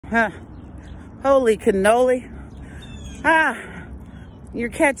Holy cannoli. You're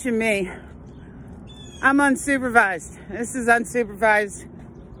catching me. I'm unsupervised. This is unsupervised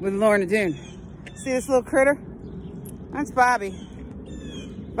with Lorna Doone. See this little critter? That's Bobby.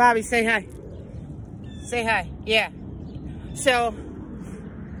 Bobby, say hi. Say hi. Yeah. So,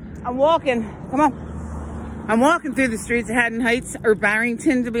 I'm walking. Come on. I'm walking through the streets of Haddon Heights or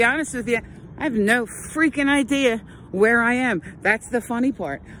Barrington, to be honest with you. I have no freaking idea where I am. That's the funny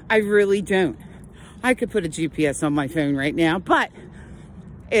part. I really don't. I could put a GPS on my phone right now, but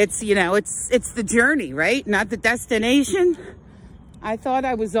it's, you know, it's the journey, right? Not the destination. I thought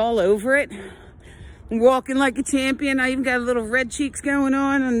I was all over it. Walking like a champion. I even got a little red cheeks going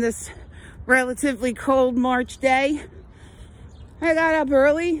on this relatively cold March day. I got up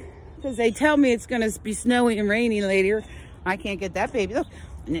early because they tell me it's going to be snowy and rainy later. I can't get that baby. Look,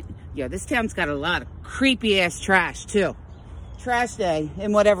 yeah, this town's got a lot of creepy ass trash too. Trash day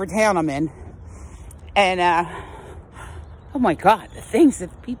in whatever town I'm in. And oh my God, the things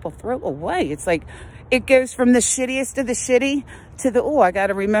that people throw away. It's like, it goes from the shittiest of the shitty to the, oh, I got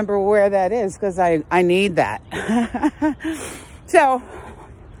to remember where that is because I need that. So,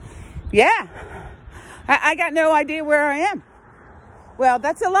 yeah, I got no idea where I am. Well,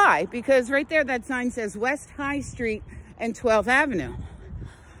 that's a lie because right there, that sign says West High Street and 12th Avenue.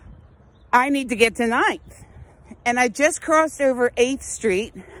 I need to get to 9th. And I just crossed over 8th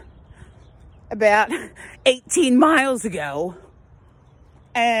Street about 18 miles ago.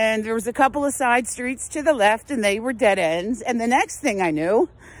 And there was a couple of side streets to the left and they were dead ends. And the next thing I knew,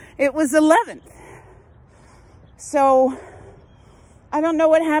 it was 11th. So I don't know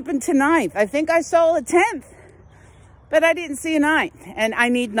what happened to 9th. I think I saw a 10th, but I didn't see a 9th. And I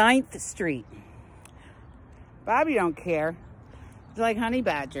need 9th Street. Bobby don't care. He's like Honey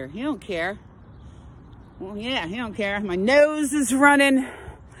Badger. He don't care. Well, yeah, he don't care. My nose is running.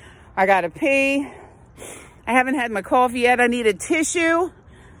 I gotta pee. I haven't had my coffee yet. I need a tissue.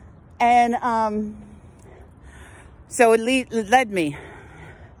 And so it led me,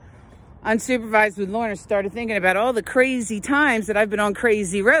 unsupervised with Lorna, started thinking about all the crazy times that I've been on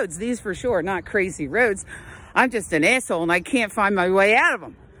crazy roads. These for sure, not crazy roads. I'm just an asshole and I can't find my way out of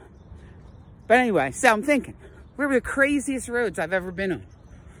them. But anyway, so I'm thinking, where were the craziest roads I've ever been on?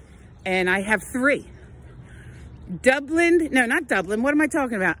 And I have 3. Dublin, no, not Dublin. What am I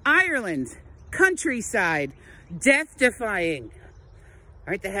talking about? Ireland, countryside, death-defying. All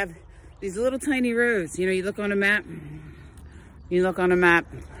right, they have these little tiny roads. You know, you look on a map,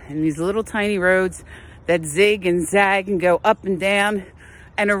 and these little tiny roads that zig and zag and go up and down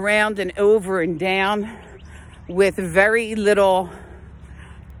and around and over and down with very little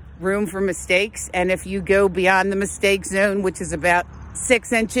room for mistakes. And if you go beyond the mistake zone, which is about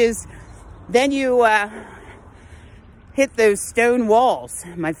 6 inches, then you hit those stone walls.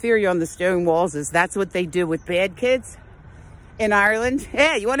 My theory on the stone walls is that's what they do with bad kids in Ireland.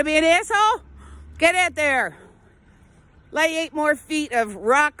 Yeah, you want to be an asshole? Get out there. Lay 8 more feet of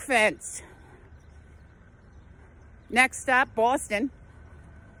rock fence. Next stop, Boston.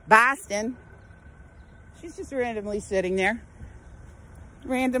 Boston. She's just randomly sitting there.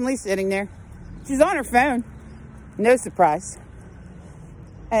 Randomly sitting there. She's on her phone. No surprise.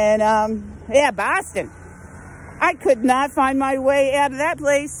 And, yeah, Boston. I could not find my way out of that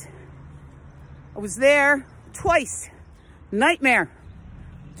place. I was there twice. Nightmare.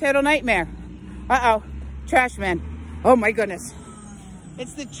 Total nightmare. Uh-oh. Trash man. Oh, my goodness.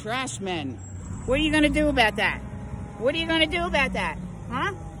 It's the trash men. What are you going to do about that? What are you going to do about that?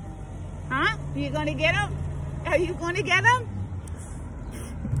 Huh? Huh? Are you going to get them? Are you going to get them?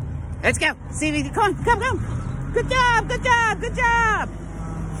 Let's go. See if you can. Come on. Good job. Good job. Good job.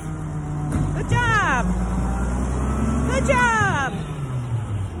 Good job. Good job.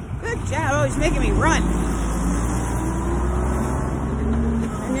 Good job. Oh, he's making me run.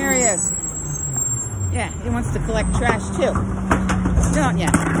 And there he is. Yeah, he wants to collect trash too. Don't ya?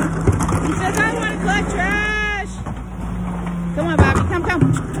 He says, I want to collect trash. Come on, Bobby. Come. Come.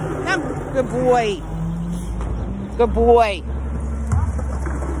 Good boy. Good boy.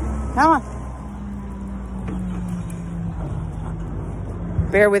 Come on.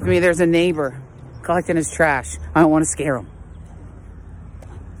 Bear with me. There's a neighbor collecting his trash. I don't want to scare him.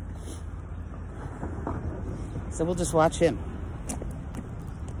 So we'll just watch him.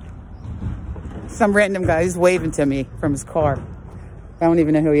 Some random guy is waving to me from his car. I don't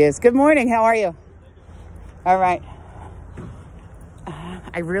even know who he is. Good morning. How are you? All right.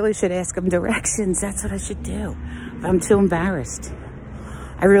 I really should ask him directions. That's what I should do. But I'm too embarrassed.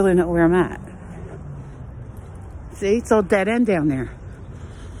 I really know where I'm at. See, it's all dead end down there.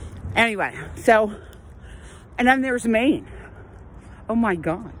 Anyway, so, and then there's Maine. Oh my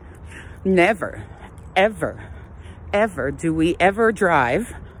God. Never, ever, ever do we ever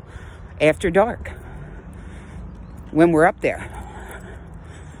drive after dark when we're up there.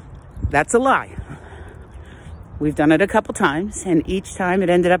 That's a lie. We've done it a couple times, and each time it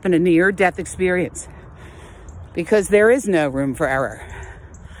ended up in a near-death experience because there is no room for error.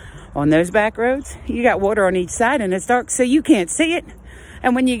 On those back roads, you got water on each side and it's dark, so you can't see it.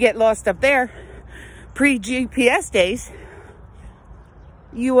 And when you get lost up there, pre-GPS days,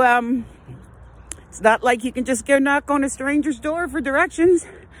 it's not like you can just go knock on a stranger's door for directions,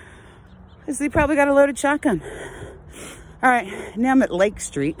 because they probably got a loaded shotgun. All right, now I'm at Lake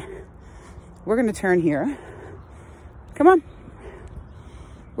Street. We're gonna turn here. Come on.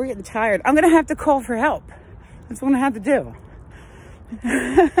 We're getting tired. I'm gonna have to call for help. That's what I have to do.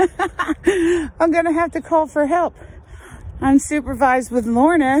 I'm gonna have to call for help. Unsupervised with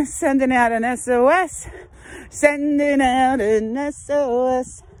Lorna, sending out an SOS. Sending out an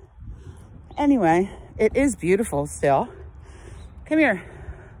SOS. Anyway, it is beautiful still. Come here.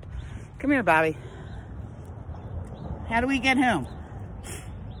 Come here, Bobby. How do we get home?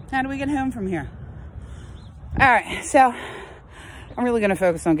 How do we get home from here? All right, so I'm really gonna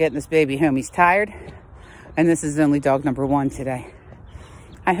focus on getting this baby home. He's tired, and this is only dog number 1 today.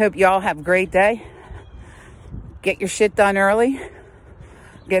 I hope y'all have a great day. Get your shit done early.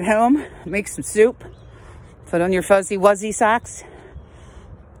 Get home, make some soup, put on your fuzzy wuzzy socks,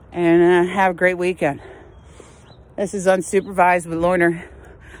 and have a great weekend. This is Unsupervised with Lorna.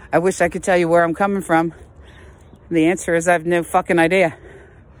 I wish I could tell you where I'm coming from. The answer is I have no fucking idea.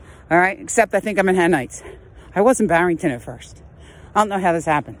 All right, except I think I'm in Hen Heights. I was in Barrington at first. I don't know how this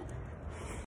happened.